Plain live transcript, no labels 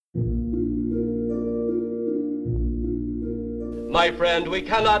My friend, we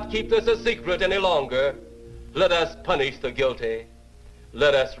cannot keep this a secret any longer. Let us punish the guilty.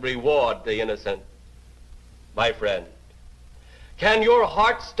 Let us reward the innocent. My friend, can your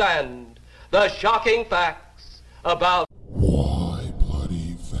heart stand the shocking facts about Why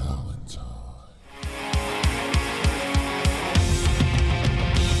Bloody Valentine?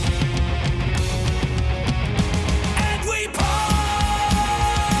 And we party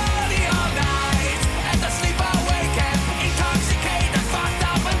all night as the sleeper awaken, intoxicated, fucked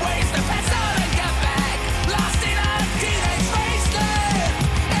up and wasted, pass out and get back, lost in a teenage wasteland.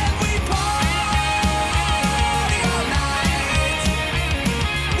 And we party all night.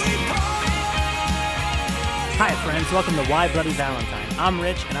 We party. Hi, friends. Welcome to Why Bloody Valentine. I'm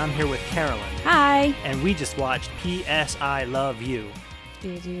Rich, and I'm here with Carolyn. Hi. And we just watched P.S. I Love You.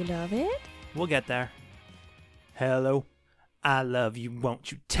 Did you love it? We'll get there. Hello, I love you.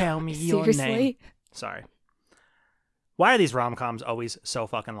 Won't you tell me your name? Seriously? Sorry. Why are these rom-coms always so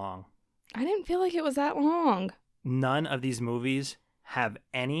fucking long? I didn't feel like it was that long. None of these movies have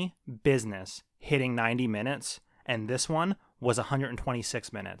any business hitting 90 minutes, and this one was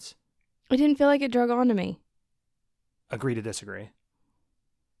 126 minutes. I didn't feel like it drug on to me. Agree to disagree.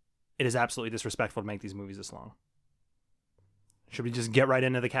 It is absolutely disrespectful to make these movies this long. Should we just get right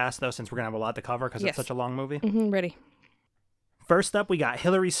into the cast, though, since we're going to have a lot to cover because Yes. it's such a long movie? Ready. First up, we got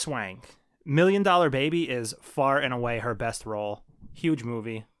Hilary Swank. $1 Million Baby is far and away her best role. Huge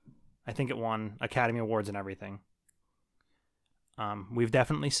movie. I think it won Academy Awards and everything. We've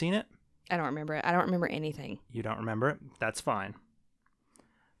definitely seen it. I don't remember it. I don't remember anything. You don't remember it? That's fine.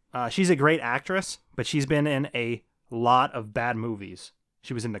 She's a great actress, but she's been in a lot of bad movies.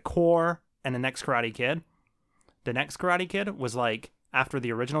 She was in The Core and The Next Karate Kid. The Next Karate Kid was like after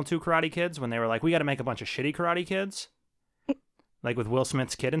the original two Karate Kids when they were like, we got to make a bunch of shitty Karate Kids. Like with Will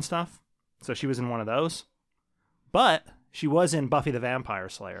Smith's kid and stuff. So she was in one of those. But she was in Buffy the Vampire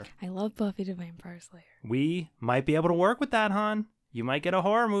Slayer. I love Buffy the Vampire Slayer. We might be able to work with that, hon. You might get a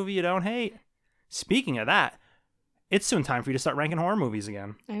horror movie you don't hate. Speaking of that, it's soon time for you to start ranking horror movies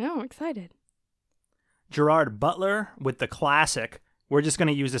again. I know. I'm excited. Gerard Butler with the classic. We're just going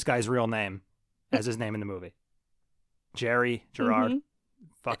to use this guy's real name as his name in the movie. Gerard.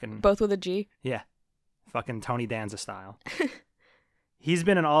 Fucking. Both with a G. Yeah. Fucking Tony Danza style. He's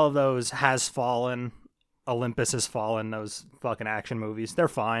been in all of those Has Fallen, Olympus Has Fallen, those fucking action movies. They're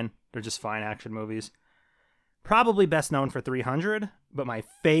fine. They're just fine action movies. Probably best known for 300, but my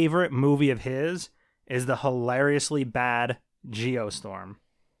favorite movie of his is the hilariously bad Geostorm.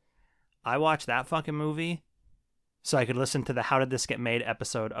 I watched that fucking movie so I could listen to the How Did This Get Made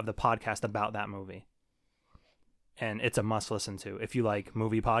episode of the podcast about that movie. And it's a must listen to if you like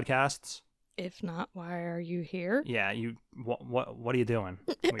movie podcasts. If not, why are you here? Yeah, what are you doing?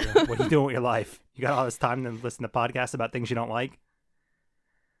 What are you doing with your life? You got all this time to listen to podcasts about things you don't like?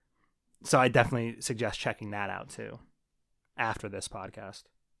 So I definitely suggest checking that out too after this podcast.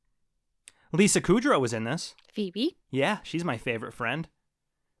 Lisa Kudrow was in this. Phoebe. Yeah, she's my favorite friend.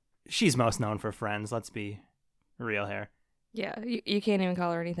 She's most known for Friends, let's be real here. Yeah, you can't even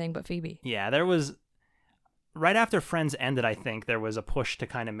call her anything but Phoebe. Yeah, there was, right after Friends ended, I think, there was a push to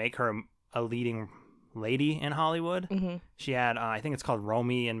kind of make her a leading lady in Hollywood. Mm-hmm. She had, I think it's called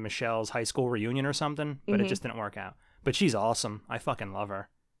Romy and Michelle's high school reunion or something, but it just didn't work out. But she's awesome. I fucking love her.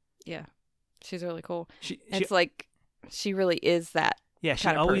 Yeah, she's really cool. She like, she really is that. Yeah, she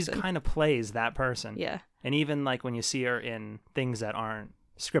kind of always person. kind of plays that person. Yeah. And even like when you see her in things that aren't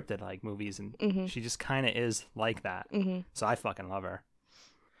scripted, like movies, and she just kind of is like that. So I fucking love her.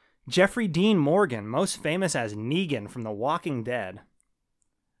 Jeffrey Dean Morgan, most famous as Negan from The Walking Dead.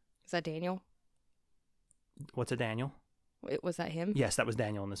 Is that Daniel? What's a Daniel? Was that him? Yes, that was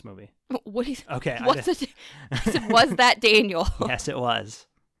Daniel in this movie. What is? Okay. What's it? Was that Daniel? Yes, it was.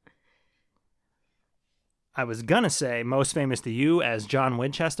 I was gonna say most famous to you as John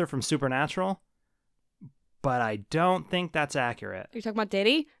Winchester from Supernatural, but I don't think that's accurate. Are you talking about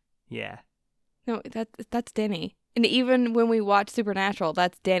Denny? Yeah. No, that's Denny. And even when we watch Supernatural,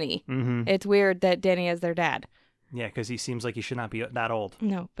 that's Denny. Mm-hmm. It's weird that Denny is their dad. Yeah, because he seems like he should not be that old.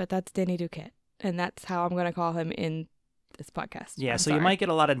 No, but that's Denny Duquette. And that's how I'm going to call him in this podcast. Yeah, I'm so sorry. you might get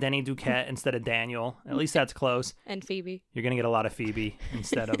a lot of Denny Duquette instead of Daniel. At least that's close. And Phoebe. You're going to get a lot of Phoebe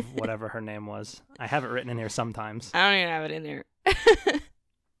instead of whatever her name was. I have it written in here sometimes. I don't even have it in there.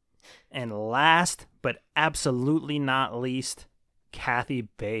 And last, but absolutely not least, Kathy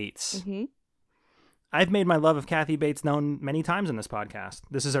Bates. Mm-hmm. I've made my love of Kathy Bates known many times in this podcast.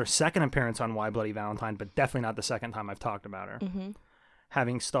 This is her second appearance on Why Bloody Valentine, but definitely not the second time I've talked about her. Mm-hmm.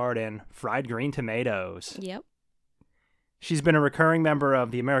 Having starred in Fried Green Tomatoes. Yep. She's been a recurring member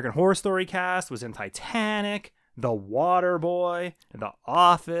of the American Horror Story cast, was in Titanic, The Water Boy, The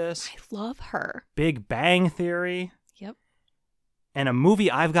Office, I love her. Big Bang Theory, Yep. and a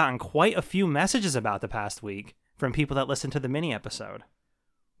movie I've gotten quite a few messages about the past week from people that listened to the mini episode.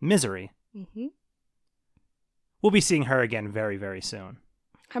 Misery. Mm-hmm. We'll be seeing her again very, very soon.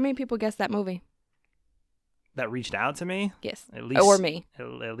 How many people guessed that movie? That reached out to me? Yes. At least, Or me.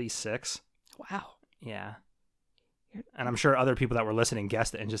 At least 6. Wow. Yeah. And I'm sure other people that were listening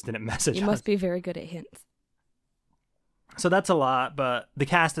guessed it and just didn't message You us. must be very good at hints. So that's a lot, but the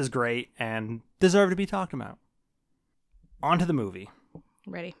cast is great and deserve to be talked about. On to the movie.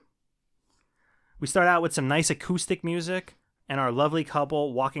 Ready. We start out with some nice acoustic music and our lovely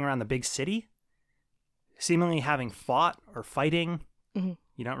couple walking around the big city, seemingly having fought or fighting. Mm-hmm.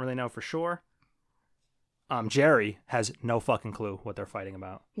 You don't really know for sure. Jerry has no fucking clue what they're fighting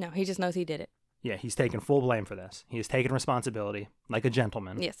about. No, he just knows he did it. Yeah, he's taking full blame for this. He has taken responsibility like a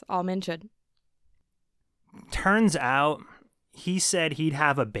gentleman. Yes, all men should. Turns out he said he'd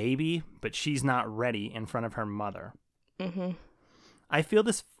have a baby, but she's not ready in front of her mother. Mm-hmm. I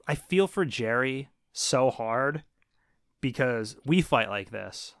feel for Jerry so hard because we fight like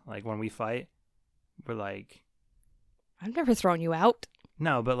this. Like when we fight, we're like, I've never thrown you out.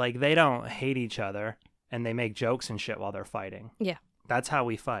 no, but like they don't hate each other and they make jokes and shit while they're fighting. Yeah. That's how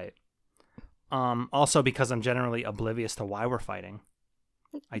we fight. Also because I'm generally oblivious to why we're fighting.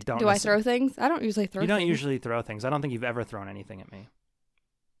 I don't. Do I throw things? I don't usually throw You things. don't usually throw things. I don't think you've ever thrown anything at me.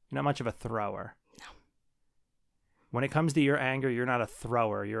 You're not much of a thrower. No. When it comes to your anger, you're not a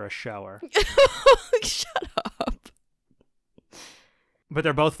thrower. You're a shower. Shut up. But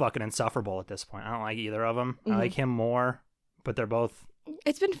they're both fucking insufferable at this point. I don't like either of them. I like him more, but they're both,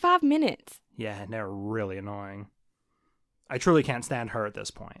 It's been 5 minutes. yeah, they're really annoying. I truly can't stand her at this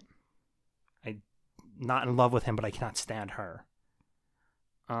point. I'm not in love with him, but I cannot stand her.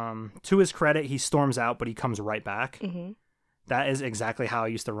 To his credit, he storms out, but he comes right back. Mm-hmm. That is exactly how I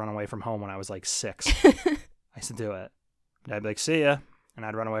used to run away from home when I was like 6. I used to do it. I'd be like, see ya. And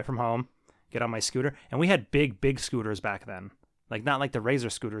I'd run away from home, get on my scooter. And we had big scooters back then. Like, not like the Razor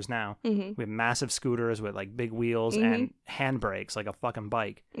scooters now. Mm-hmm. We have massive scooters with like big wheels and handbrakes, like a fucking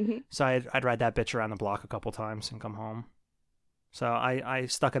bike. Mm-hmm. So I'd ride that bitch around the block a couple times and come home. So I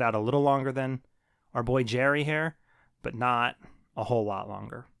stuck it out a little longer than our boy Jerry here, but not a whole lot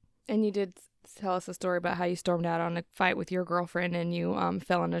longer. And you did tell us a story about how you stormed out on a fight with your girlfriend and you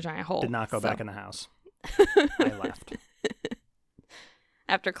fell in a giant hole. Did not go So- back in the house. I left.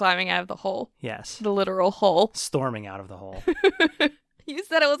 After climbing out of the hole. Yes. The literal hole. Storming out of the hole. You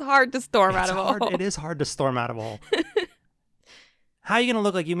said it was hard to storm out It's of a hard. hole. It is hard to storm out of a hole. How are you going to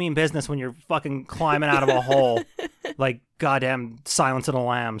look like you mean business when you're fucking climbing out of a hole like goddamn Silence of the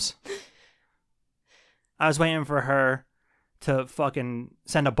Lambs? I was waiting for her to fucking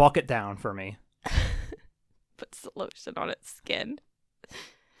send a bucket down for me. Put lotion on its skin.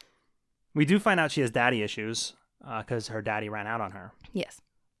 We do find out she has daddy issues because her daddy ran out on her, Yes.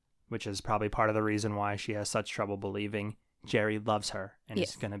 which is probably part of the reason why she has such trouble believing Jerry loves her and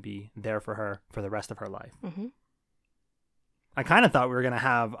Yes. is going to be there for her for the rest of her life. Mm-hmm. I kind of thought we were going to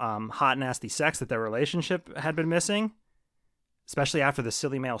have hot, nasty sex that their relationship had been missing, especially after the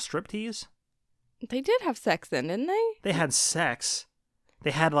silly male striptease. They did have sex then, didn't they? They had sex.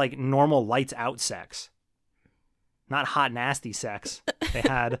 They had like normal lights out sex, not hot, nasty sex. They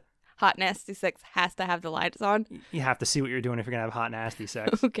had, Hot nasty sex has to have the lights on. you have to see what you're doing if you're going to have hot, nasty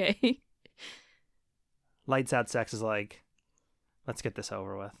sex. Okay. Lights out sex is like, let's get this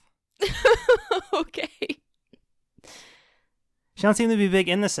over with. Okay. She don't seem to be big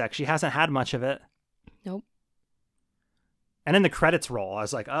in the sex. She hasn't had much of it. Nope. And in the credits roll, I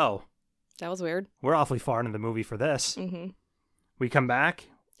was like, oh, That was weird. we're awfully far into the movie for this. Mm-hmm. We come back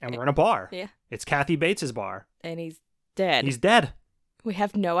and we're in a bar. Yeah. It's Kathy Bates' bar. And he's dead. He's dead. We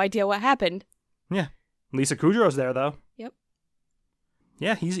have no idea what happened. Yeah. Lisa Kudrow's there though. Yep.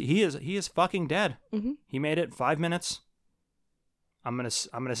 Yeah, he is fucking dead. Mm-hmm. He made it 5 minutes. I'm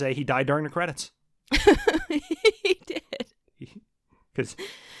gonna say he died during the credits He did. because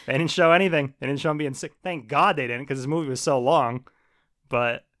they didn't show anything. They didn't show him being sick. Thank God they didn't because this movie was so long.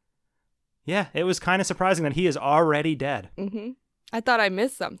 But yeah, it was kind of surprising that he is already dead. Mm-hmm. I thought I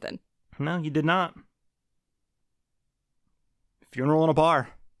missed something. No, you did not. Funeral in a bar.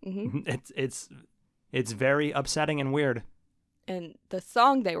 Mm-hmm. It's very upsetting and weird. And the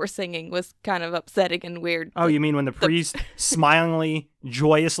song they were singing was kind of upsetting and weird. Oh, you mean when the priest smilingly,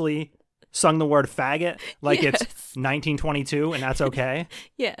 joyously sung the word faggot like it's Yes. 1922 and that's okay?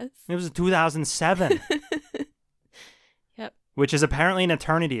 Yes. It was 2007, Yep. which is apparently an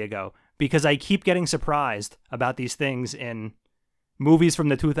eternity ago because I keep getting surprised about these things in movies from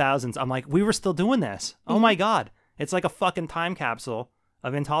the 2000s. I'm like, we were still doing this. Oh my God. It's like a fucking time capsule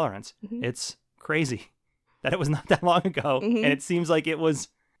of intolerance. It's crazy that it was not that long ago. And it seems like it was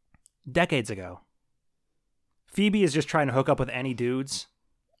decades ago. Phoebe is just trying to hook up with any dudes.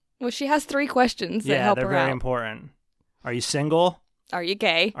 Well, she has 3 questions that Yeah, help they're her very out. important. Are you single? Are you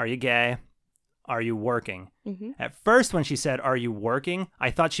gay? Are you gay? Are you working? At first, when she said, are you working?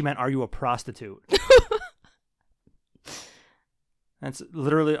 I thought she meant, are you a prostitute? That's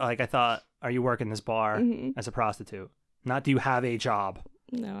literally like, I thought, are you working this bar as a prostitute? Not, do you have a job?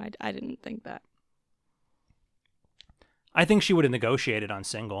 No, I didn't think that. I think she would have negotiated on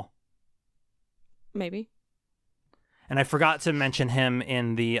single. Maybe. And I forgot to mention him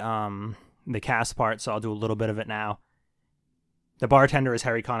in the cast part, so I'll do a little bit of it now. The bartender is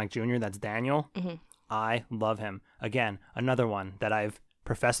Harry Connick Jr. That's Daniel. I love him. Again, another one that I've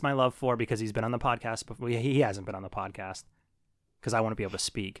professed my love for because he's been on the podcast before. He hasn't been on the podcast because I want to be able to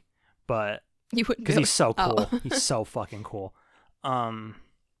speak, but You wouldn't because be he's so able- cool. Oh. He's so fucking cool.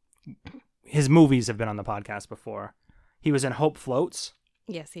 His movies have been on the podcast before. He was in Hope Floats,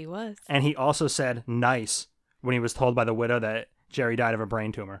 Yes, he was. and he also said nice when he was told by the widow that Jerry died of a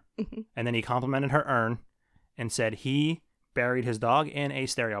brain tumor. And then he complimented her urn and said he buried his dog in a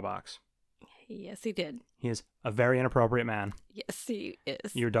stereo box. Yes, he did. He is a very inappropriate man. Yes, he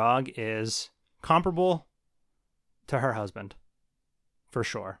is. Your dog is comparable to her husband, for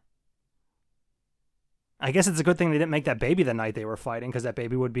sure. I guess it's a good thing they didn't make that baby the night they were fighting, because that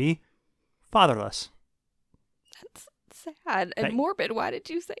baby would be fatherless. That's sad and That- morbid. Why did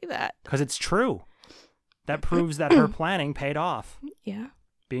you say that? Because it's true. That proves that her planning paid off. Yeah.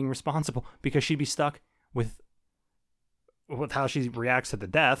 Being responsible, because she'd be stuck with how she reacts to the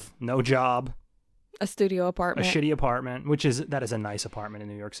death. No job, A studio a apartment. shitty apartment, that is a nice apartment in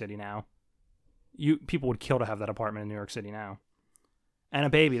New York City now. People would kill to have that apartment in New York City now. And a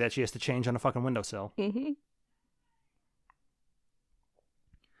baby that she has to change on a fucking windowsill.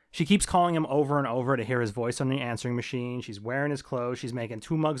 She keeps calling him over and over to hear his voice on the answering machine. She's wearing his clothes. She's making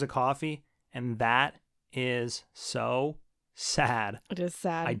 2 mugs of coffee. And that is so sad. It is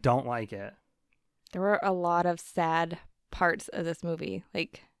sad. I don't like it. There were a lot of sad parts of this movie.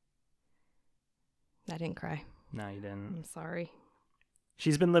 Like, I didn't cry. No, you didn't. I'm sorry.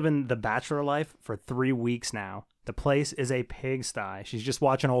 She's been living the bachelor life for 3 weeks now. The place is a pigsty. She's just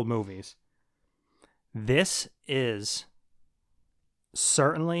watching old movies. This is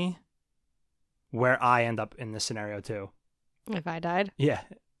certainly where I end up in this scenario too. If I died, Yeah.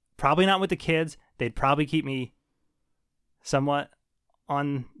 Probably not with the kids. They'd probably keep me somewhat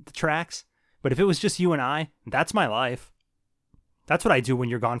on the tracks. But if it was just you and I, that's my life. That's what I do when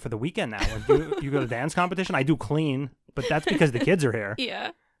you're gone for the weekend now. When you go to dance competition, I do clean, but that's because the kids are here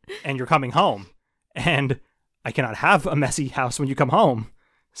yeah. and you're coming home. And I cannot have a messy house when you come home.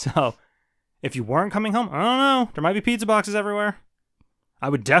 So if you weren't coming home, I don't know. There might be pizza boxes everywhere. I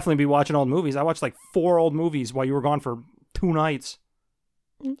would definitely be watching old movies. I watched like 4 old movies while you were gone for 2 nights.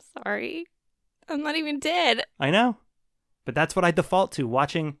 I'm sorry. I'm not even dead. I know. But that's what I default to,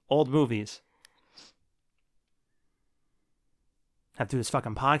 watching old movies. Have to do this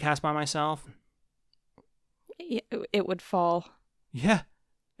fucking podcast by myself. Yeah, it would fall. Yeah.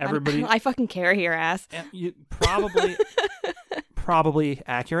 Everybody. I fucking care here, ass. You probably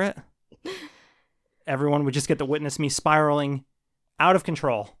accurate. Everyone would just get to witness me spiraling out of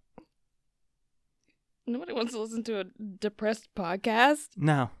control. Nobody wants to listen to a depressed podcast.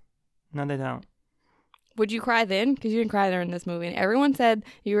 No, they don't. Would you cry then? Because you didn't cry during this movie. And everyone said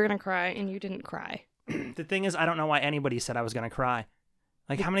you were going to cry, and you didn't cry. The thing is, I don't know why anybody said I was going to cry.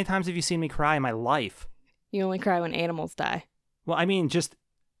 Like, how many times have you seen me cry in my life? You only cry when animals die. Well, I mean, just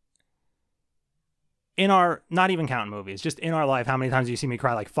in our, not even counting movies, just in our life, how many times have you seen me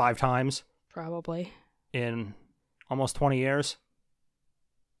cry? Like 5 times Probably. in almost 20 years?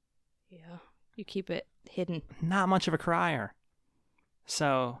 Yeah. You keep it hidden. Not much of a crier.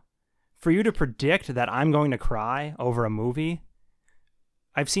 So, for you to predict that I'm going to cry over a movie,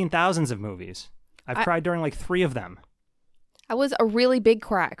 I've seen thousands of movies. I've cried during like 3 of them. I was a really big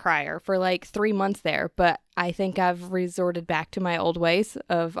crier for like 3 months there, but I think I've resorted back to my old ways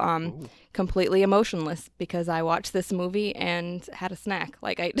of completely emotionless because I watched this movie and had a snack.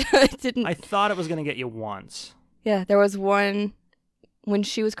 Like I didn't. I thought it was going to get you once. Yeah, there was one when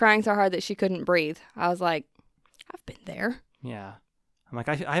she was crying so hard that she couldn't breathe. I was like, I've been there. Yeah. I'm like,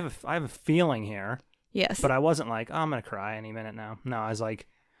 I have a feeling here. Yes. But I wasn't like, oh, I'm going to cry any minute now. No, I was like,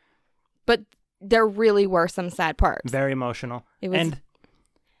 But there really were some sad parts. very emotional. It was- And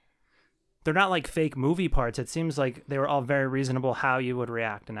they're not like fake movie parts. It seems like they were all very reasonable how you would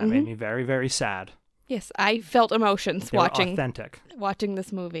react. And that made me very, very sad. Yes, I felt emotions They were watching authentic.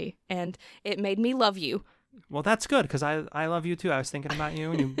 this movie, and it made me love you. Well, that's good, because I love you too. I was thinking about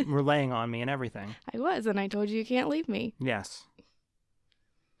you, and you were laying on me and everything. I was, and I told you can't leave me. Yes.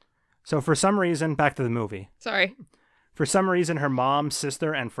 So for some reason, back to the movie. Sorry. For some reason, her mom,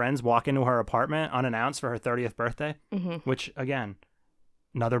 sister, and friends walk into her apartment unannounced for her 30th birthday, which, again,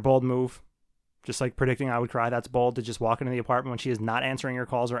 another bold move. Just like predicting I would cry, that's bold to just walk into the apartment when she is not answering your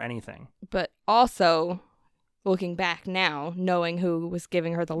calls or anything. But also, looking back now, knowing who was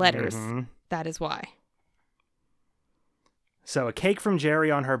giving her the letters, that is why. So a cake from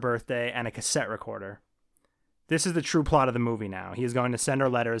Jerry on her birthday and a cassette recorder. This is the true plot of the movie now. He is going to send her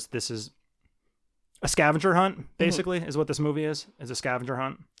letters. This is a scavenger hunt, basically, is what this movie is a scavenger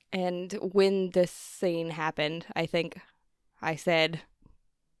hunt. And when this scene happened, I think I said,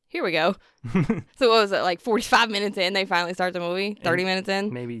 here we go. So what was it, like 45 minutes in, they finally start the movie? 30 minutes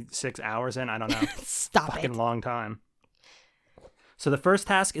in? Maybe 6 hours in, I don't know. Stop Fucking it. long time. So the first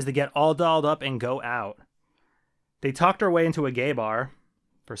task is to get all dolled up and go out. They talked her way into a gay bar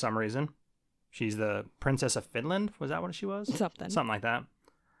for some reason. She's the Princess of Finland. Was that what she was? Something like that.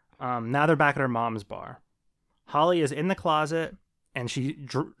 Now they're back at her mom's bar. Holly is in the closet, and she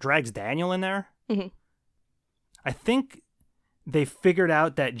drags Daniel in there. Mm-hmm. I think they figured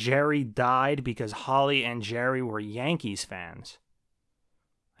out that Jerry died because Holly and Jerry were Yankees fans.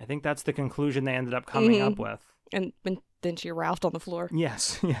 I think that's the conclusion they ended up coming up with. And then she roused on the floor.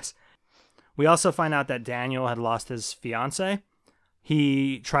 Yes, yes. We also find out that Daniel had lost his fiance.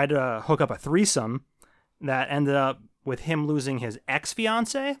 He tried to hook up a threesome that ended up with him losing his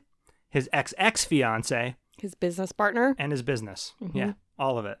ex-fiance, his ex-ex-fiance, His business partner. and his business. Yeah,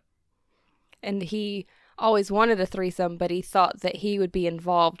 all of it. And he always wanted a threesome, but he thought that he would be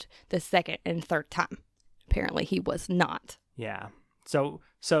involved the second and third time. Apparently he was not. Yeah. So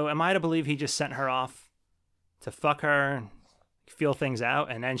am I to believe he just sent her off to fuck her, feel things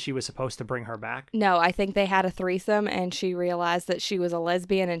out, and then she was supposed to bring her back? No, I think they had a threesome and she realized that she was a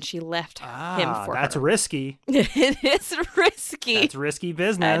lesbian and she left him for that's her. risky. It is risky. That's risky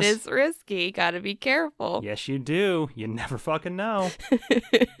business. That is risky. Gotta be careful. Yes, you do. You never fucking know.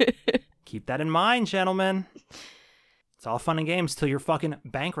 Keep that in mind, gentlemen. It's all fun and games till you're fucking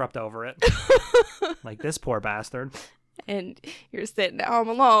bankrupt over it. Like this poor bastard. And you're sitting at home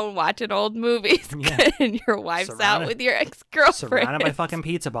alone watching old movies Yeah. and your wife's Surrounded- out with your ex-girlfriend. Surrounded by fucking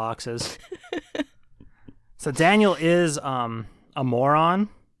pizza boxes. So Daniel is a moron.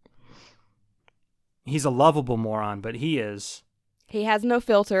 He's a lovable moron, but he is, He has no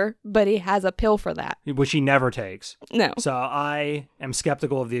filter, but he has a pill for that. which he never takes. No. So I am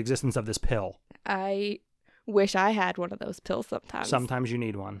skeptical of the existence of this pill. I wish I had one of those pills sometimes. Sometimes you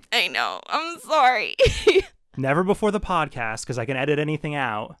need one. I know. I'm sorry. Never before the podcast, because I can edit anything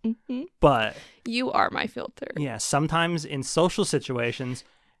out. But You are my filter. yeah, sometimes in social situations,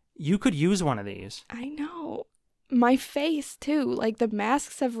 you could use one of these. I know. My face, too. Like, the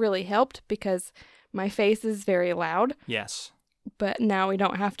masks have really helped because my face is very loud, Yes. but now we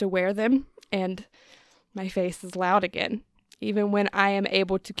don't have to wear them, and my face is loud again, even when I am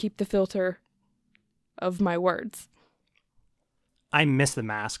able to keep the filter of my words. I miss the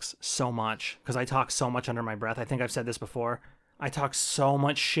masks so much because I talk so much under my breath. I think I've said this before. I talk so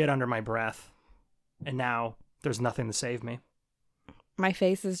much shit under my breath, and now there's nothing to save me. My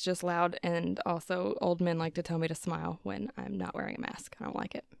face is just loud, and also old men like to tell me to smile when I'm not wearing a mask. I don't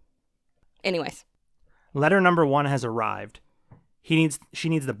like it. Anyways, Letter number 1 has arrived. She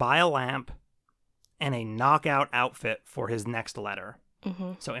needs to buy a lamp and a knockout outfit for his next letter.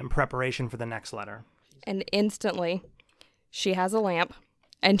 So in preparation for the next letter. and instantly she has a lamp,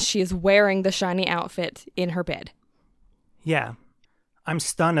 and she is wearing the shiny outfit in her bed. Yeah. I'm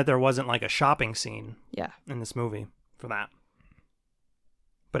stunned that there wasn't like a shopping scene Yeah. in this movie for that.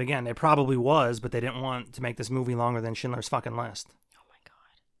 But again, there probably was, but they didn't want to make this movie longer than Schindler's fucking List. Oh my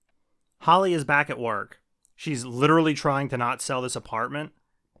God. Holly is back at work. She's literally trying to not sell this apartment.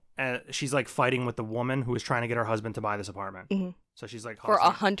 She's like fighting with the woman who is trying to get her husband to buy this apartment. Mhm. So she's like For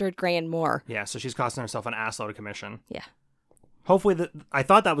costing, $100,000 more. yeah, so she's costing herself an assload of commission. Yeah. Hopefully, I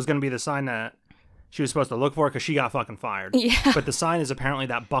thought that was going to be the sign that she was supposed to look for because she got fucking fired. Yeah. But the sign is apparently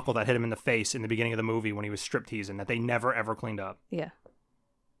that buckle that hit him in the face in the beginning of the movie when he was strip teasing that they never ever cleaned up. Yeah.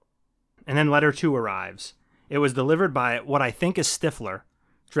 And then letter 2 arrives. It was delivered by what I think is Stifler,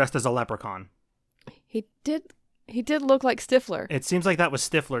 dressed as a leprechaun. He did look like Stifler. It seems like that was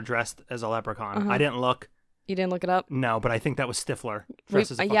Stifler dressed as a leprechaun. I didn't look. You didn't look it up? No, but I think that was Stifler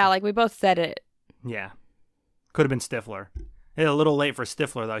dressed as a fucking... Yeah, like we both said it. Yeah. Could have been Stifler. It's a little late for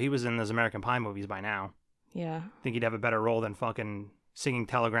Stifler, though. He was in those American Pie movies by now. Yeah. I think he'd have a better role than fucking singing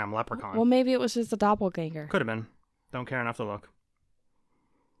Telegram Leprechaun. Well, maybe it was just a doppelganger. Could have been. Don't care enough to look.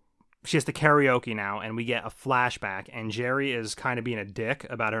 She has to karaoke now, and we get a flashback, and Jerry is kind of being a dick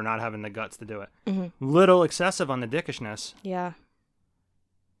about her not having the guts to do it. Mm-hmm. Little excessive on the dickishness. Yeah.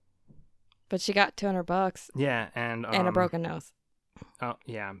 But she got $200 Yeah, and a broken nose. Oh,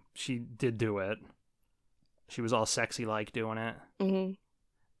 yeah, she did do it. She was all sexy-like doing it.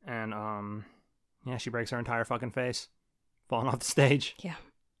 Mm-hmm. And, yeah, she breaks her entire fucking face, falling off the stage. Yeah.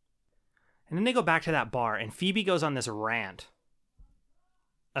 And then they go back to that bar, and Phoebe goes on this rant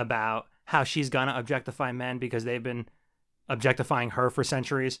about how she's gonna objectify men because they've been objectifying her for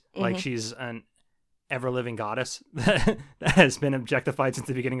centuries. Mm-hmm. Like she's an ever-living goddess that has been objectified since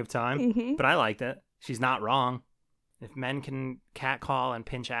the beginning of time. Mm-hmm. But I liked it. She's not wrong. If men can catcall and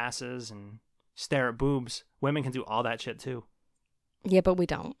pinch asses and stare at boobs, women can do all that shit too. Yeah, but we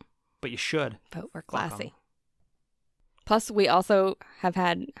don't. But you should. But we're Fuck 'em. classy. Plus, we also have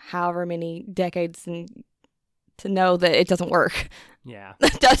had however many decades to know that it doesn't work. Yeah.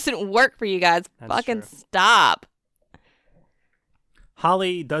 That doesn't work for you guys. That's Fucking true. stop.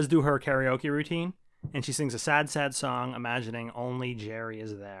 Holly does do her karaoke routine, and she sings a sad, sad song, imagining only Jerry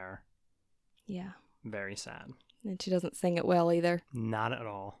is there. Yeah. Very sad. And she doesn't sing it well either. Not at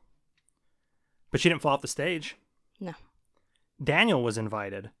all. But she didn't fall off the stage. No. Daniel was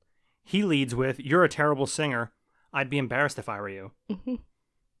invited. He leads with, "You're a terrible singer. I'd be embarrassed if I were you." Mm-hmm.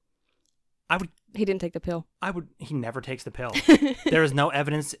 I would. He didn't take the pill. He never takes the pill. There is no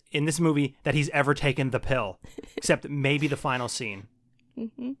evidence in this movie that he's ever taken the pill, except maybe the final scene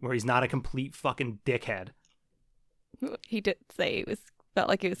Mm-hmm. where he's not a complete fucking dickhead. He did say felt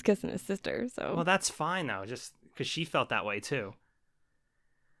like he was kissing his sister. So Well, that's fine though, just because she felt that way too.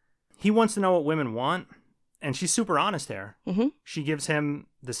 He wants to know what women want, and she's super honest there. Mm-hmm. She gives him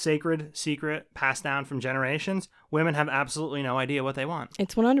the sacred secret passed down from generations. Women have absolutely no idea what they want.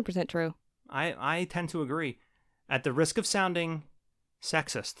 It's 100% true. I tend to agree. At the risk of sounding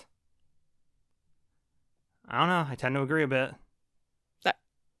sexist, I don't know. I tend to agree a bit.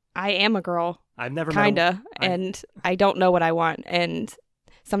 I am a girl, I've never kinda, met and I don't know what I want. And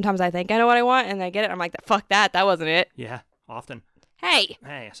sometimes I think I know what I want, and I get it. I'm like, fuck that. That wasn't it. Yeah, often. Hey.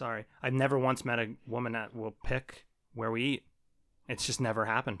 Hey, sorry. I've never once met a woman that will pick where we eat. It's just never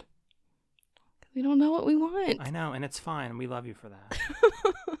happened. We don't know what we want. I know, and it's fine. We love you for that.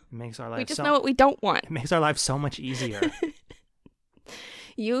 It makes our life We just know what we don't want. It makes our life so much easier.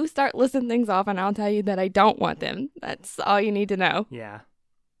 You start listing things off, and I'll tell you that I don't want them. That's all you need to know. Yeah.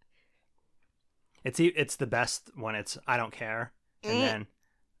 It's the best when it's I don't care, and then,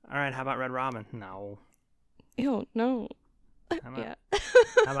 all right, how about Red Robin? No. Ew, no. How about, Yeah.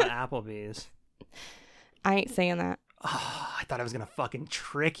 how about Applebee's? I ain't saying that. Oh, I thought I was gonna fucking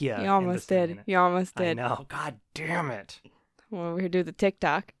trick you. You almost did. You almost I did. know. God damn it. Well, over here do the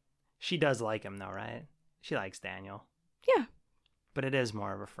TikTok. She does like him though, right? She likes Daniel. Yeah. But it is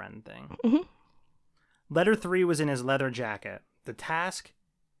more of a friend thing. Mhm. Letter 3 was in his leather jacket. The task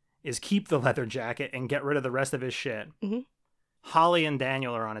is keep the leather jacket and get rid of the rest of his shit. Mhm. Holly and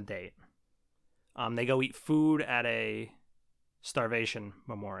Daniel are on a date. They go eat food at a starvation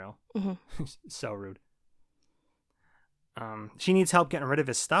memorial. Mhm. So rude. She needs help getting rid of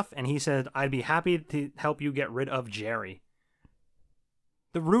his stuff, and he said, "I'd be happy to help you get rid of Jerry."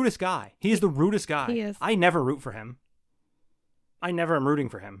 The rudest guy. He is the rudest guy. He is. I never root for him. I never am rooting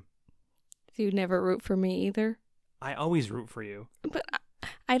for him. You never root for me either. I always root for you. But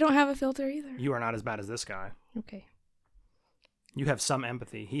I don't have a filter either. You are not as bad as this guy. Okay. You have some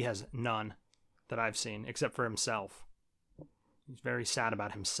empathy. He has none that I've seen, except for himself. He's very sad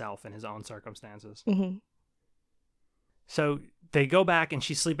about himself and his own circumstances. Mm-hmm. So they go back and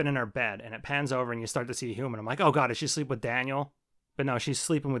she's sleeping in her bed, and it pans over and you start to see a human. I'm like, oh God, is she sleep with Daniel? But no, she's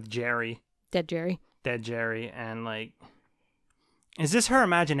sleeping with Jerry, Dead Jerry. dead Jerry. And like, is this her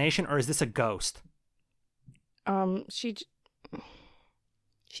imagination or is this a ghost?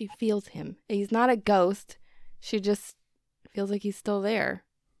 She feels him. He's not a ghost. She just feels like he's still there.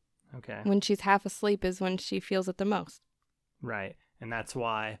 Okay. When she's half asleep is when she feels it the most. Right. And that's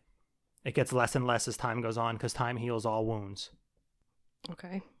why it gets less and less as time goes on, because time heals all wounds.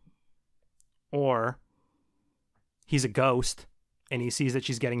 Okay. Or he's a ghost and he sees that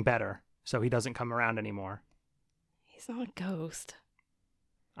she's getting better, so he doesn't come around anymore. He's not a ghost.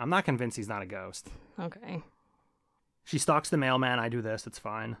 I'm not convinced he's not a ghost. Okay. She stalks the mailman. I do this. It's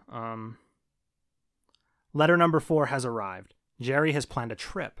fine. Letter number 4 has arrived. Jerry has planned a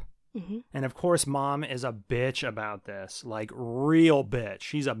trip. Mm-hmm. And of course, Mom is a bitch about this. Like, real bitch.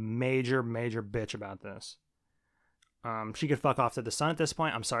 She's a major, major bitch about this. She could fuck off to the sun at this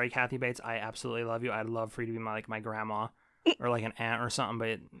point. I'm sorry, Kathy Bates. I absolutely love you. I'd love for you to be my grandma. or like an aunt or something,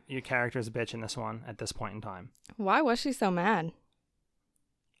 but your character's a bitch in this one at this point in time. Why was she so mad?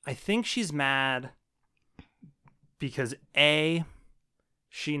 I think she's mad because A,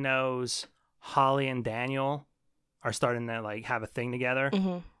 she knows Holly and Daniel are starting to like have a thing together.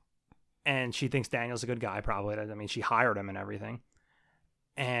 Mm-hmm. And she thinks Daniel's a good guy, probably. I mean, she hired him and everything.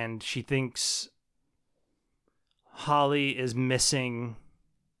 And she thinks Holly is missing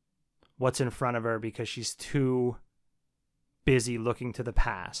what's in front of her because she's too busy looking to the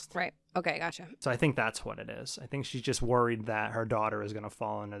past. Right. Okay, gotcha. So I think that's what it is. I think she's just worried that her daughter is going to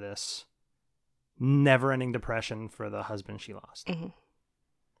fall into this never-ending depression for the husband she lost. Mm-hmm.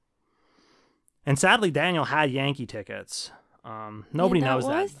 And sadly, Daniel had Yankee tickets. Nobody knows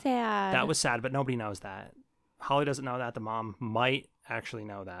that. That was sad. That was sad, but nobody knows that. Holly doesn't know that. The mom might actually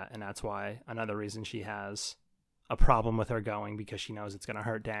know that, and that's why another reason she has a problem with her going, because she knows it's going to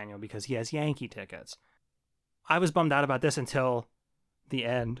hurt Daniel because he has Yankee tickets. I was bummed out about this until the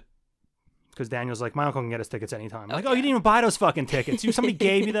end, because Daniel's like, my uncle can get us tickets anytime. I'm like, oh, you didn't even buy those fucking tickets. Somebody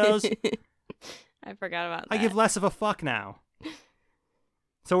gave you those? I forgot about that. I give less of a fuck now.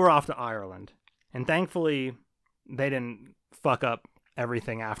 So we're off to Ireland. And thankfully, they didn't fuck up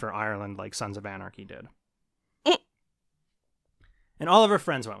everything after Ireland like Sons of Anarchy did. And all of her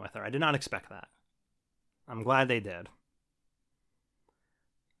friends went with her. I did not expect that. I'm glad they did.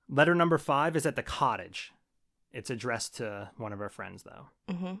 Letter number 5 is at the cottage. It's addressed to one of her friends, though.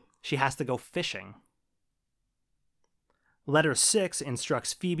 Mm-hmm. She has to go fishing. Letter 6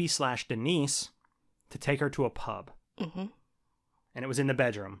 instructs Phoebe/Denise to take her to a pub. Mm-hmm. And it was in the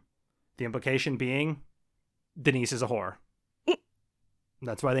bedroom. The implication being Denise is a whore.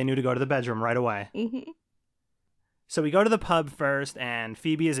 That's why they knew to go to the bedroom right away. Mm-hmm. So we go to the pub first, and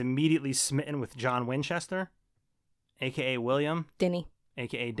Phoebe is immediately smitten with John Winchester, a.k.a. William, Denny.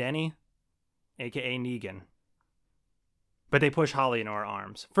 a.k.a. Denny, a.k.a. Negan. But they push Holly into her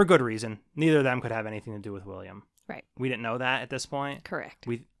arms. For good reason. Neither of them could have anything to do with William. Right. We didn't know that at this point. Correct.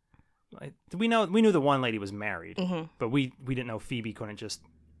 We knew the one lady was married, Mm-hmm. but we didn't know Phoebe couldn't just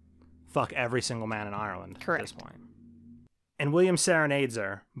fuck every single man in Ireland Correct. at this point. And William serenades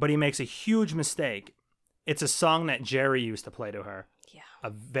her, but he makes a huge mistake. It's a song that Jerry used to play to her. Yeah. A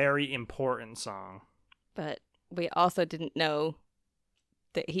very important song. But we also didn't know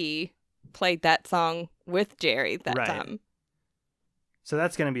that he played that song with Jerry that Right. time. So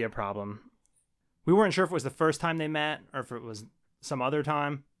that's going to be a problem. We weren't sure if it was the first time they met or if it was some other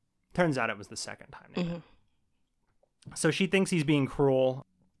time. Turns out it was the second time they met. Mm-hmm. So she thinks he's being cruel.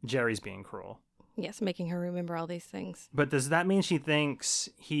 Jerry's being cruel. Yes, making her remember all these things. But does that mean she thinks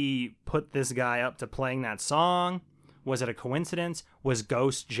he put this guy up to playing that song? Was it a coincidence? Was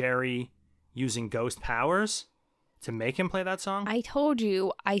Ghost Jerry using ghost powers to make him play that song? I told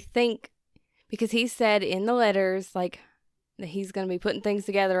you, I think, because he said in the letters, like, that he's going to be putting things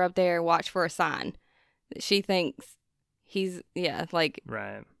together up there, watch for a sign. That she thinks he's, like,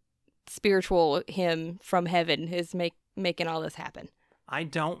 Right. spiritual him from heaven is making all this happen. I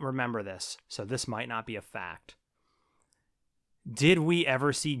don't remember this, so this might not be a fact. Did we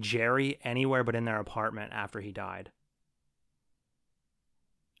ever see Jerry anywhere but in their apartment after he died?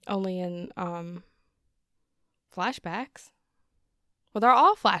 Only in flashbacks. Well, they're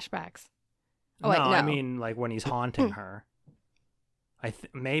all flashbacks. Oh, wait, no. I mean like when he's haunting her.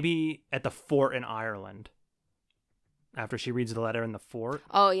 Maybe at the fort in Ireland. After she reads the letter in the fort.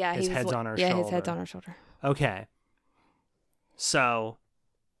 Oh, yeah. His head's on her shoulder. Yeah, his head's on her shoulder. Okay. So,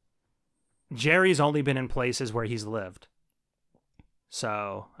 Jerry's only been in places where he's lived.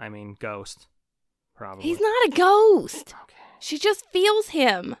 So, I mean, ghost, probably. He's not a ghost. Okay. She just feels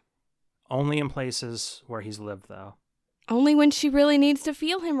him. Only in places where he's lived, though. Only when she really needs to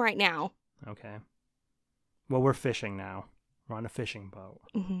feel him right now. Okay. Well, we're fishing now. We're on a fishing boat.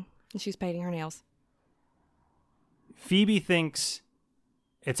 Mm-hmm. And she's painting her nails. Phoebe thinks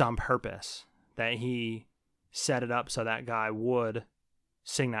it's on purpose that he set it up so that guy would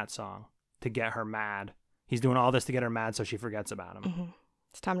sing that song to get her mad. He's doing all this to get her mad so she forgets about him. Mm-hmm.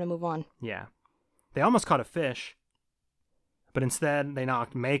 It's time to move on. Yeah. They almost caught a fish, but instead they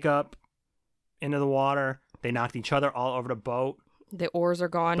knocked makeup into the water. They knocked each other all over the boat. The oars are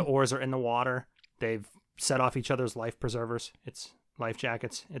gone. The oars are in the water. They've set off each other's life preservers. It's life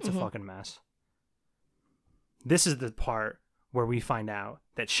jackets. It's a fucking mess. This is the part where we find out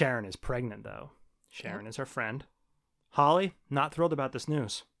that Sharon is pregnant, though. Sharon is her friend. Holly, not thrilled about this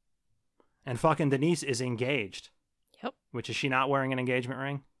news. And fucking Denise is engaged. Yep. Which, is she not wearing an engagement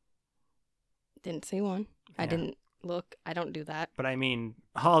ring? Didn't see one. I Yeah. didn't look. I don't do that. But I mean,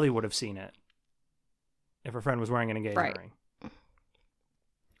 Holly would have seen it if her friend was wearing an engagement Right. ring.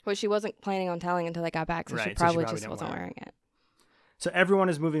 Well, she wasn't planning on telling until they got back, so Right, she so she probably probably just didn't wasn't wear wearing it. So everyone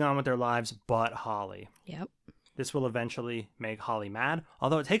is moving on with their lives but Holly. Yep. This will eventually make Holly mad,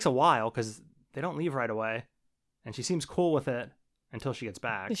 although it takes a while because they don't leave right away. And she seems cool with it until she gets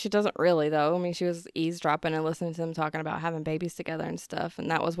back. She doesn't really, though. I mean, she was eavesdropping and listening to them talking about having babies together and stuff, and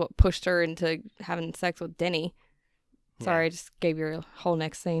that was what pushed her into having sex with Denny. Sorry, Yeah. I just gave you a whole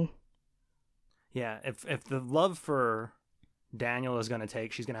next scene. Yeah, if the love for Daniel is going to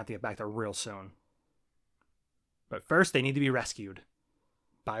take, she's going to have to get back there real soon. But first, they need to be rescued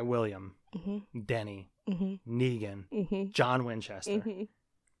by William, Denny, Negan, John Winchester.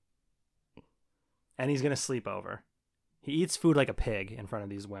 And he's going to sleep over. He eats food like a pig in front of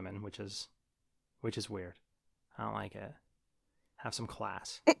these women, which is weird. I don't like it. Have some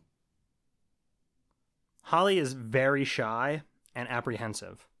class. Holly is very shy and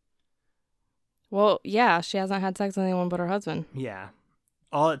apprehensive. Well, yeah, she hasn't had sex with anyone but her husband. Yeah.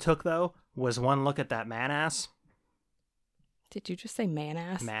 All it took, though, was one look at that man-ass. Did you just say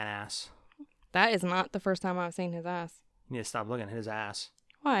man-ass? Man-ass. That is not the first time I've seen his ass. You need to stop looking at his ass.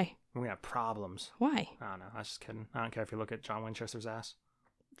 Why? We're going to have problems. Why? I don't know. I was just kidding. I don't care if you look at John Winchester's ass.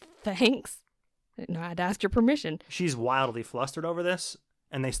 Thanks. I didn't know I had to ask your permission. She's wildly flustered over this,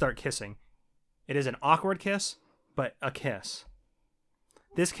 and they start kissing. It is an awkward kiss, but a kiss.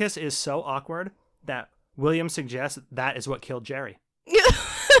 This kiss is so awkward that William suggests that is what killed Jerry.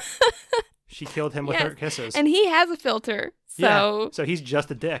 She killed him with Yes, her kisses. And he has a filter, so... Yeah, so he's just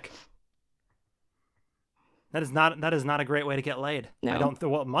a dick. That is not a great way to get laid. No. I don't.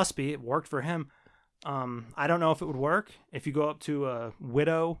 Well, it must be. It worked for him. I don't know if it would work if you go up to a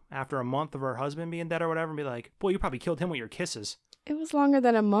widow after a month of her husband being dead or whatever and be like, "Boy, you probably killed him with your kisses." It was longer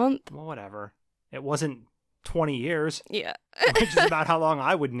than a month. Well, whatever. It wasn't 20 years, Yeah. which is about how long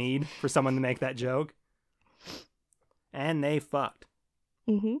I would need for someone to make that joke. And they fucked.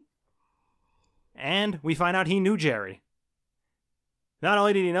 Mm-hmm. And we find out he knew Jerry. Not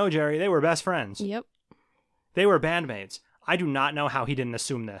only did he know Jerry, they were best friends. Yep. They were bandmates. I do not know how he didn't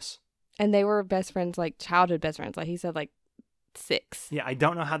assume this. And they were best friends, like childhood best friends. Like he said, like 6. Yeah, I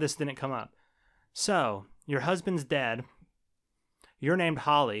don't know how this didn't come up. So, your husband's dead. You're named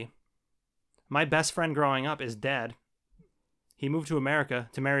Holly. My best friend growing up is dead. He moved to America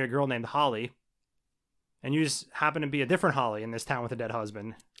to marry a girl named Holly. And you just happen to be a different Holly in this town with a dead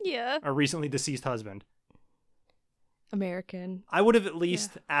husband. Yeah. A recently deceased husband. American. I would have at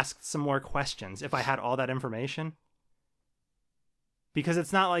least asked some more questions if I had all that information. Because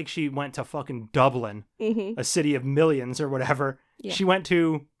it's not like she went to fucking Dublin, a city of millions or whatever. Yeah. She went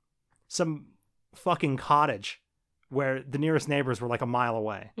to some fucking cottage where the nearest neighbors were like a mile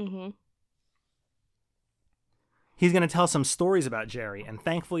away. Mm-hmm. He's going to tell some stories about Jerry, and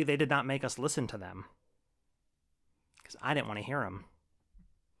thankfully they did not make us listen to them. Because I didn't want to hear them.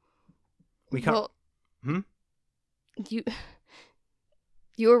 Well,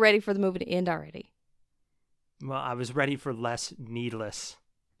 you were ready for the movie to end already. Well, I was ready for less needless.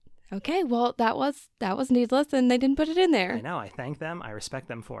 Okay, well, that was needless, and they didn't put it in there. I know, I thank them, I respect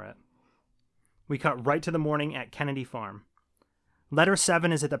them for it. We cut right to the morning at Kennedy Farm. Letter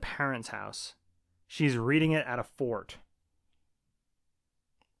 7 is at the parents' house. She's reading it at a fort.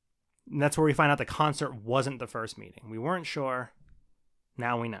 And that's where we find out the concert wasn't the first meeting. We weren't sure.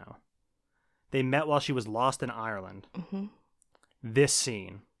 Now we know. They met while she was lost in Ireland. Mm-hmm. This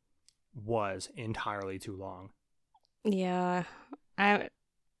scene was entirely too long. Yeah, I'll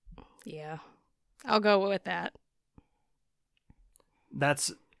go with that.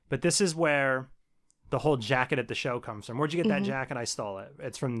 But this is where the whole jacket at the show comes from. Where'd you get that jacket? I stole it.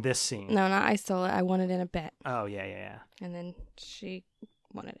 It's from this scene. No, not I stole it. I won it in a bet. Oh, yeah. And then she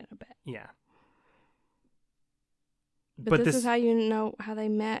won it in a bet. Yeah. But this is how you know how they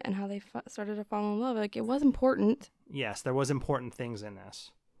met and how they started to fall in love. Like, it was important. Yes, there was important things in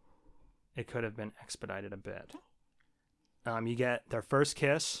this. It could have been expedited a bit. You get their first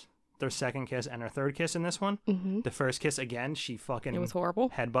kiss, their second kiss, and their third kiss in this one. Mm-hmm. The first kiss, again, she fucking It was horrible.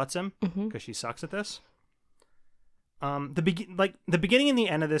 headbutts him Mm-hmm. because she sucks at this. The beginning and the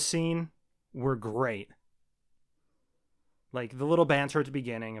end of this scene were great. Like the little banter at the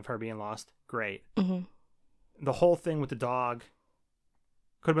beginning of her being lost, great. Mm-hmm. The whole thing with the dog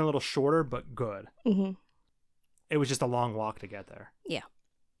could have been a little shorter, but good. Mm-hmm. It was just a long walk to get there. Yeah.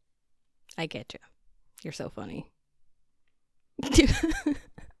 I get you. You're so funny.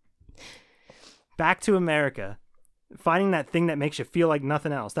 Back to America. Finding that thing that makes you feel like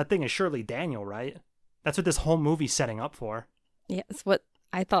nothing else. That thing is surely Daniel, right? That's what this whole movie's setting up for. Yeah, it's what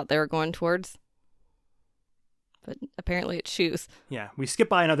I thought they were going towards. But apparently it's shoes. Yeah, we skip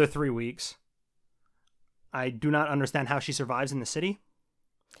by another 3 weeks. I do not understand how she survives in the city.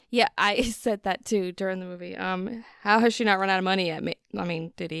 Yeah, I said that too during the movie. How has she not run out of money yet? I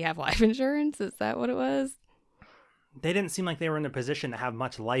mean, did he have life insurance? Is that what it was? They didn't seem like they were in a position to have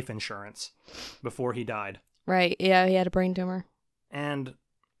much life insurance before he died. Right. Yeah, he had a brain tumor. And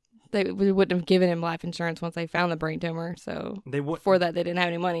They wouldn't have given him life insurance once they found the brain tumor. So before that, they didn't have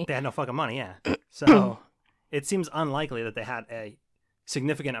any money. They had no fucking money, yeah. So it seems unlikely that they had a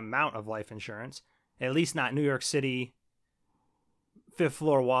significant amount of life insurance. At least not New York City, 5th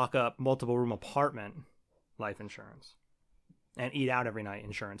floor walk up, multiple room apartment life insurance. And eat out every night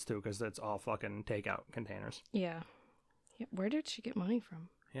insurance too, because that's all fucking takeout containers. Yeah. Where did she get money from?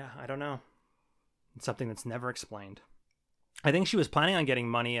 Yeah, I don't know. It's something that's never explained. I think she was planning on getting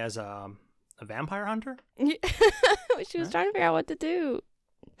money as a vampire hunter. She was trying to figure out what to do.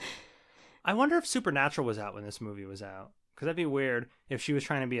 I wonder if Supernatural was out when this movie was out. Because that'd be weird if she was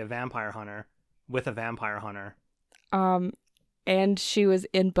trying to be a vampire hunter with a vampire hunter. And she was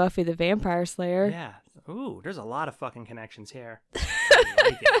in Buffy the Vampire Slayer. Yeah. Ooh, there's a lot of fucking connections here. I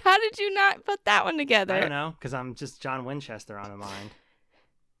like it. How did you not put that one together? I don't know, because I'm just John Winchester on the mind.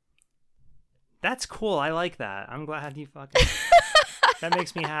 That's cool. I like that. I'm glad you fucking... That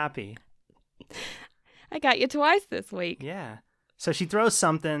makes me happy. I got you twice this week. Yeah. So she throws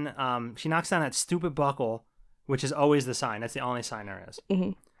something. She knocks down that stupid buckle, which is always the sign. That's the only sign there is.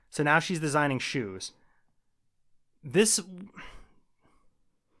 Mm-hmm. So now she's designing shoes. This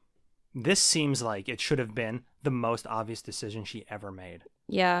seems like it should have been the most obvious decision she ever made.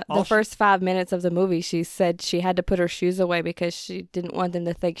 Yeah, the first 5 minutes of the movie, she said she had to put her shoes away because she didn't want them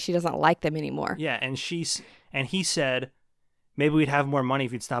to think she doesn't like them anymore. Yeah, and he said, maybe we'd have more money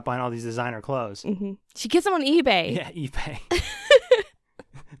if you'd stop buying all these designer clothes. Mm-hmm. She gets them on eBay. Yeah, eBay.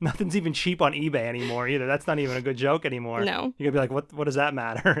 Nothing's even cheap on eBay anymore either. That's not even a good joke anymore. No. You're going to be like, what does that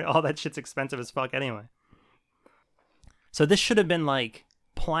matter? All that shit's expensive as fuck anyway. So this should have been like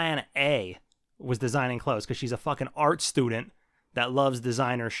plan A was designing clothes because she's a fucking art student that loves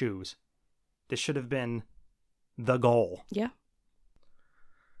designer shoes. This should have been the goal. Yeah.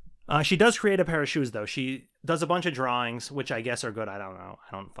 She does create a pair of shoes, though. She does a bunch of drawings, which I guess are good. I don't know.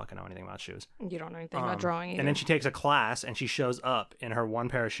 I don't fucking know anything about shoes. You don't know anything about drawing either. And then she takes a class, and she shows up in her one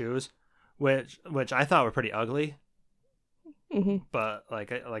pair of shoes, which I thought were pretty ugly. Mm-hmm. But,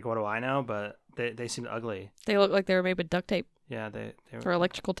 like what do I know? But they seemed ugly. They look like they were made with duct tape. Yeah, they were, or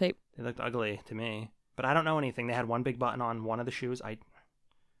electrical tape. They looked ugly to me. But I don't know anything. They had one big button on one of the shoes.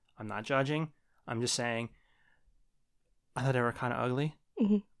 I'm not judging. I'm just saying I thought they were kind of ugly.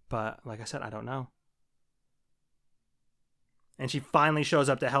 Mm-hmm. But like I said, I don't know. And she finally shows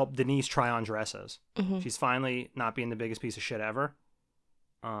up to help Denise try on dresses. Mm-hmm. She's finally not being the biggest piece of shit ever.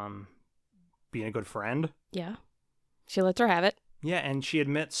 Being a good friend. Yeah. She lets her have it. Yeah, and she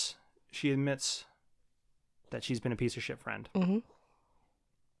admits that she's been a piece of shit friend. Mm-hmm.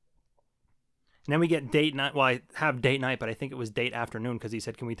 And then we get date night. Well, I have date night, but I think it was date afternoon because he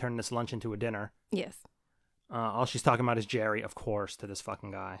said, can we turn this lunch into a dinner? Yes. All she's talking about is Jerry, of course, to this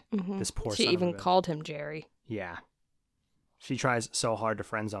fucking guy. Mm-hmm. This poor She son even of a bitch. called him Jerry. Yeah. She tries so hard to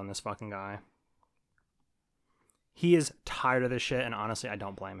friend zone this fucking guy. He is tired of this shit, and honestly, I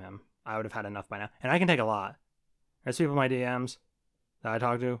don't blame him. I would have had enough by now. And I can take a lot. There's people in my DMs that I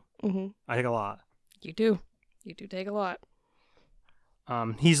talk to. Mm-hmm. I take a lot. You do. You do take a lot.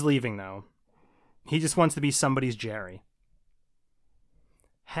 He's leaving, though. He just wants to be somebody's Jerry.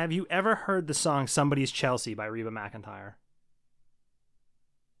 Have you ever heard the song Somebody's Chelsea by Reba McEntire?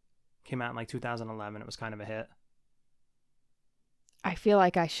 Came out in like 2011. It was kind of a hit. I feel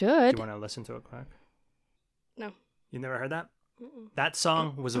like I Do should. you want to listen to it quick? No. You never heard that? Mm-mm. That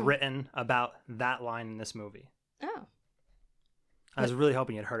song was written about that line in this movie. Oh. I was really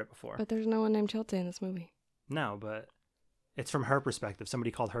hoping you'd heard it before. But there's no one named Chelsea in this movie. No, but it's from her perspective.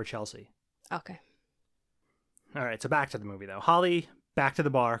 Somebody called her Chelsea. Okay. All right, so back to the movie, though. Holly, back to the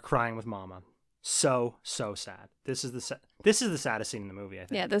bar, crying with Mama. So sad. This is the saddest scene in the movie, I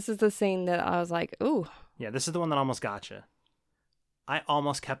think. Yeah, this is the scene that I was like, ooh. Yeah, this is the one that almost got you. I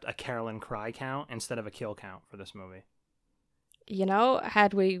almost kept a Carolyn cry count instead of a kill count for this movie. You know,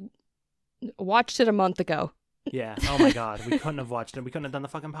 had we watched it a month ago. Yeah. Oh my God, we couldn't have watched it. We couldn't have done the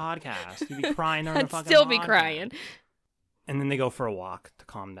fucking podcast. You'd be crying during the I'd fucking still be podcast. crying. And then they go for a walk to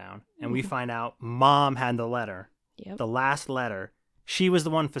calm down. And we find out Mom had the letter. Yep. The last letter. She was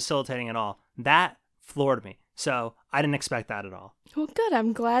the one facilitating it all. That floored me. So I didn't expect that at all. Well, good.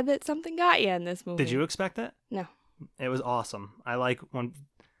 I'm glad that something got you in this movie. Did you expect it? No. It was awesome. I don't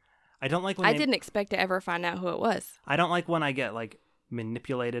like when I didn't expect to ever find out who it was. I don't like when I get like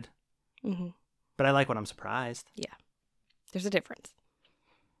manipulated. Mm-hmm. But I like when I'm surprised. Yeah. There's a difference.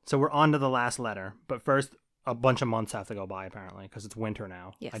 So we're on to the last letter. But first, a bunch of months have to go by apparently because it's winter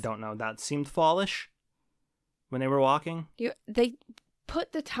now. Yes. I don't know. That seemed fallish when they were walking. They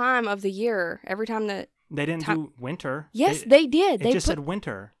put the time of the year every time that. They didn't do winter. Yes, they did. It just said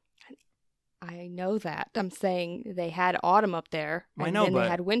winter. I know that. I'm saying they had autumn up there, and I know, then but they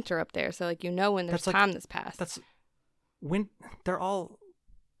had winter up there. So, like, when there's time that's passed. That's they're all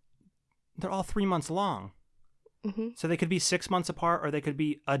 3 months long. Mm-hmm. So they could be 6 months apart, or they could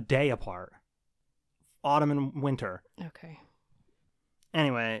be a day apart. Autumn and winter. Okay.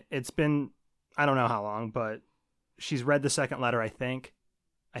 Anyway, it's been, I don't know how long, but she's read the second letter, I think.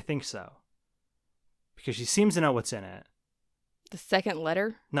 I think so. Because she seems to know what's in it. The second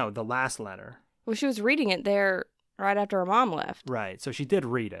letter? No, the last letter. Well, she was reading it there right after her mom left. Right. So she did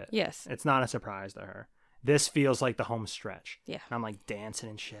read it. Yes. It's not a surprise to her. This feels like the home stretch. Yeah. And I'm like dancing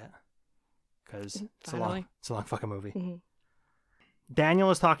and shit. Because it's a Finally. long fucking movie. Mm-hmm.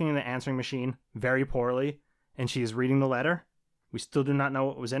 Daniel is talking in the answering machine very poorly, and she is reading the letter. We still do not know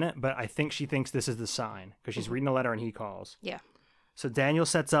what was in it, but I think she thinks this is the sign because she's reading the letter and he calls. Yeah. So Daniel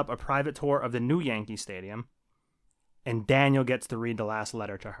sets up a private tour of the new Yankee Stadium, and Daniel gets to read the last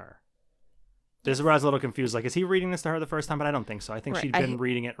letter to her. This is where I was a little confused. Like, is he reading this to her the first time? But I don't think so. I think Right. she'd been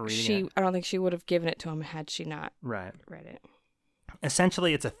reading it. I don't think she would have given it to him had she not Right. read it.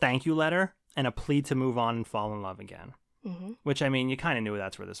 Essentially, it's a thank you letter and a plea to move on and fall in love again. Mm-hmm. Which, I mean, you kind of knew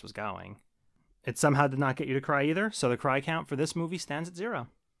that's where this was going. It somehow did not get you to cry either, so the cry count for this movie stands at 0.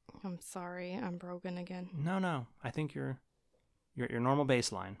 I'm sorry, I'm broken again. No. I think you're at your normal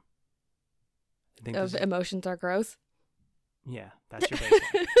baseline. I think Of emotions are gross? yeah, that's your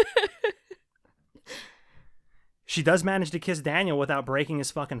baseline. She does manage to kiss Daniel without breaking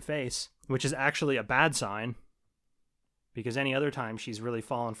his fucking face, which is actually a bad sign. Because any other time she's really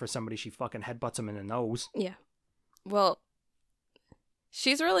fallen for somebody, she fucking headbutts him in the nose. Yeah. Well,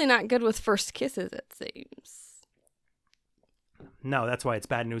 she's really not good with first kisses, it seems. No, that's why it's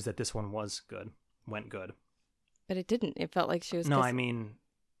bad news that this one went good. But it didn't. It felt like she was No, kissing. I mean,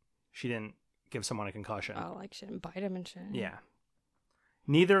 she didn't give someone a concussion. Oh, like she didn't bite him and shit. Yeah.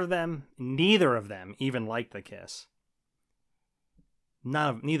 Neither of them even liked the kiss.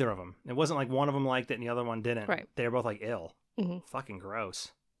 Neither of them. It wasn't like one of them liked it and the other one didn't. Right. They were both like, ill. Mm-hmm. Fucking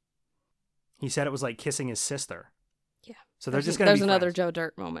gross. He said it was like kissing his sister. Yeah. So they're just going to be There's another friends. Joe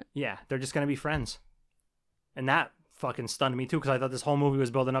Dirt moment. Yeah, they're just going to be friends. And that fucking stunned me too, because I thought this whole movie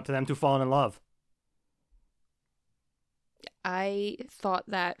was building up to them two falling in love. I thought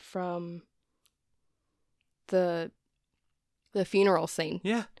that from the funeral scene.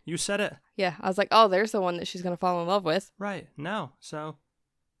 Yeah, you said it. Yeah, I was like, oh, there's the one that she's going to fall in love with. Right. No. So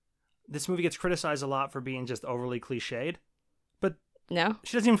this movie gets criticized a lot for being just overly cliched. But No?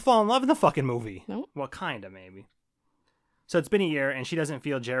 she doesn't even fall in love in the fucking movie. No. Well, kind of, maybe. So it's been a year, and she doesn't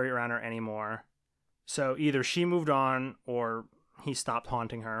feel Jerry around her anymore. So either she moved on, or he stopped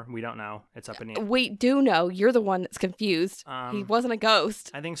haunting her. We don't know. It's up in the air. We do know. You're the one that's confused. He wasn't a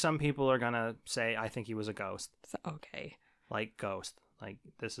ghost. I think some people are going to say, I think he was a ghost. So, okay. Like Ghost. Like,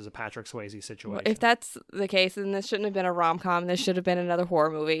 this is a Patrick Swayze situation. Well, if that's the case, then this shouldn't have been a rom-com. This should have been another horror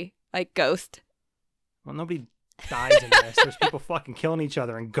movie. Like Ghost. Well, nobody dies in this. There's people fucking killing each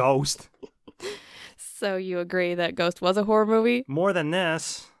other in Ghost. So you agree that Ghost was a horror movie? More than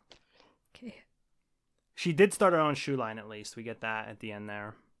this. Okay. She did start her own shoe line, at least. We get that at the end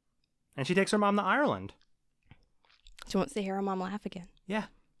there. And she takes her mom to Ireland. She wants to hear her mom laugh again. Yeah.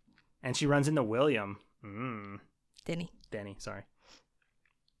 And she runs into William. Denny, sorry.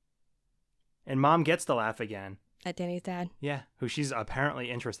 And mom gets to laugh again. At Danny's dad. Yeah, who she's apparently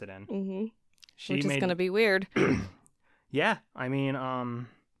interested in. Mm-hmm. Which is going to be weird. Yeah, I mean,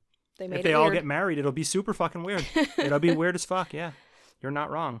 They made if they it all weird. get married, it'll be super fucking weird. It'll be weird as fuck, yeah. You're not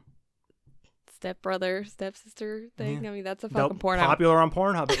wrong. Stepbrother, stepsister thing. Yeah. I mean, that's a They'll- fucking porno. Popular on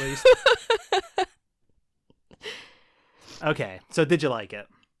Pornhub, at least. Okay, so did you like it?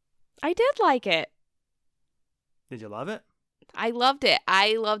 I did like it. Did you love it? I loved it.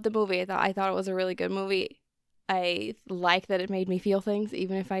 I loved the movie. I thought it was a really good movie. I like that it made me feel things,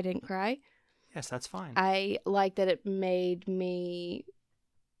 even if I didn't cry. Yes, that's fine. I like that it made me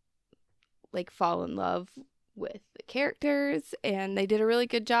like fall in love with the characters, and they did a really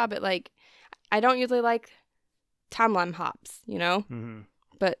good job at like. I don't usually like timeline hops, you know, Mm-hmm.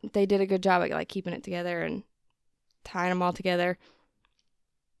 but they did a good job at like keeping it together and tying them all together.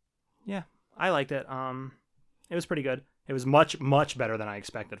 Yeah, I liked it. It was pretty good. It was much, much better than I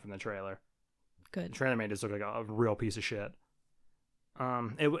expected from the trailer. The Good. trailer made this look like a real piece of shit.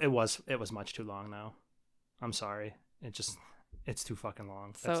 It was much too long though. I'm sorry. It's too fucking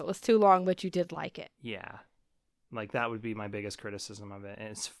long. So it was too long, but you did like it. Yeah. Like, that would be my biggest criticism of it.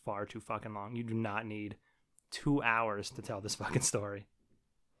 It's far too fucking long. You do not need 2 hours to tell this fucking story.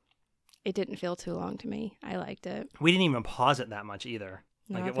 It didn't feel too long to me. I liked it. We didn't even pause it that much either.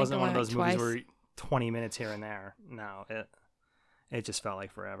 No, Like I it think wasn't I one of went, those like, movies twice. where 20 minutes here and there. No, it just felt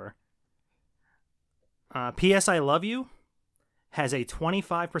like forever. P.S. I Love You has a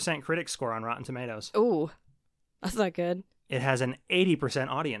 25% critic score on Rotten Tomatoes. Ooh, that's not good. It has an 80%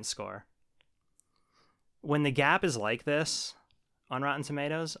 audience score. When the gap is like this on Rotten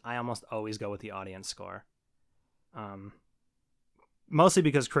Tomatoes, I almost always go with the audience score. Mostly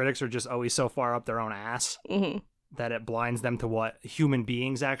because critics are just always so far up their own ass Hmm. that it blinds them to what human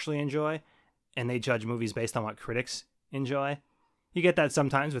beings actually enjoy, and they judge movies based on what critics enjoy. You get that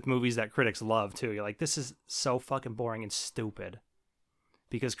sometimes with movies that critics love, too. You're like, this is so fucking boring and stupid.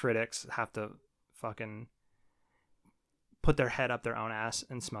 Because critics have to fucking put their head up their own ass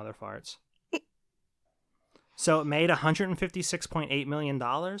and smell their farts. So it made $156.8 million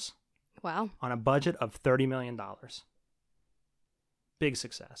Wow. on a budget of $30 million. Big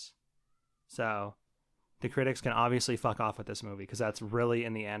success. So the critics can obviously fuck off with this movie because that's really,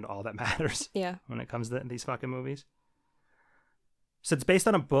 in the end, all that matters Yeah. when it comes to these fucking movies. So it's based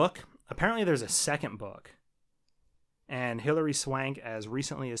on a book. Apparently there's a second book. And Hilary Swank, as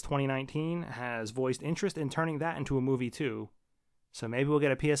recently as 2019, has voiced interest in turning that into a movie too. So maybe we'll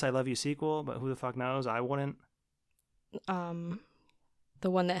get a P.S. I Love You sequel, but who the fuck knows? I wouldn't. The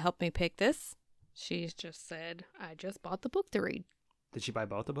one that helped me pick this, she's just said, I just bought the book to read. Did she buy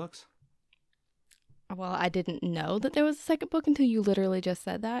both the books? Well, I didn't know that there was a second book until you literally just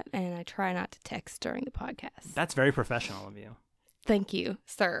said that, and I try not to text during the podcast. That's very professional of you. Thank you,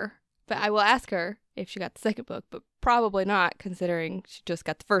 sir. But I will ask her if she got the second book, but probably not, considering she just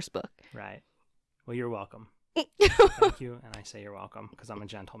got the first book. Right. Well, you're welcome. Thank you, and I say you're welcome because I'm a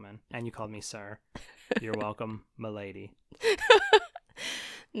gentleman, and you called me sir. You're welcome, milady.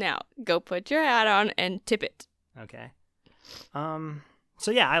 Now, go put your hat on and tip it. Okay.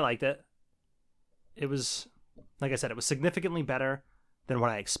 So yeah, I liked it. It was, like I said, it was significantly better than what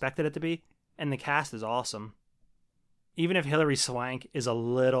I expected it to be, and the cast is awesome. Even if Hilary Swank is a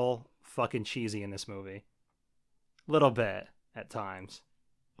little fucking cheesy in this movie. Little bit at times.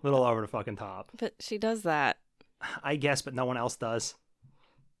 Little over the fucking top. But she does that. I guess, but no one else does.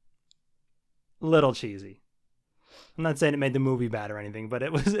 Little cheesy. I'm not saying it made the movie bad or anything, but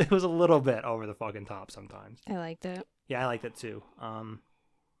it was a little bit over the fucking top sometimes. I liked it. Yeah, I liked it too.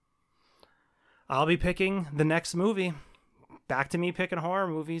 I'll be picking the next movie. Back to me picking horror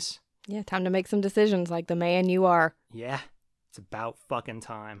movies. Yeah, time to make some decisions like the man you are. Yeah, it's about fucking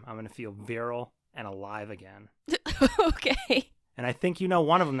time. I'm going to feel virile and alive again. Okay. And I think you know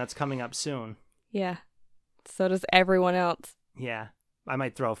one of them that's coming up soon. Yeah. So does everyone else. Yeah. I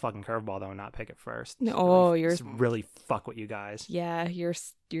might throw a fucking curveball, though, and not pick it first. Oh, Just really fuck with you guys. Yeah, you're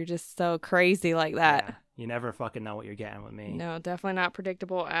just so crazy like that. Yeah, you never fucking know what you're getting with me. No, definitely not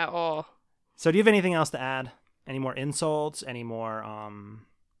predictable at all. So do you have anything else to add? Any more insults? Any more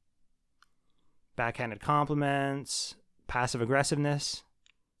backhanded compliments? Passive aggressiveness?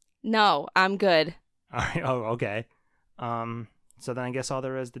 No, I'm good. All right. Oh, okay. So then I guess all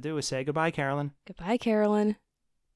there is to do is say goodbye, Carolyn. Goodbye, Carolyn.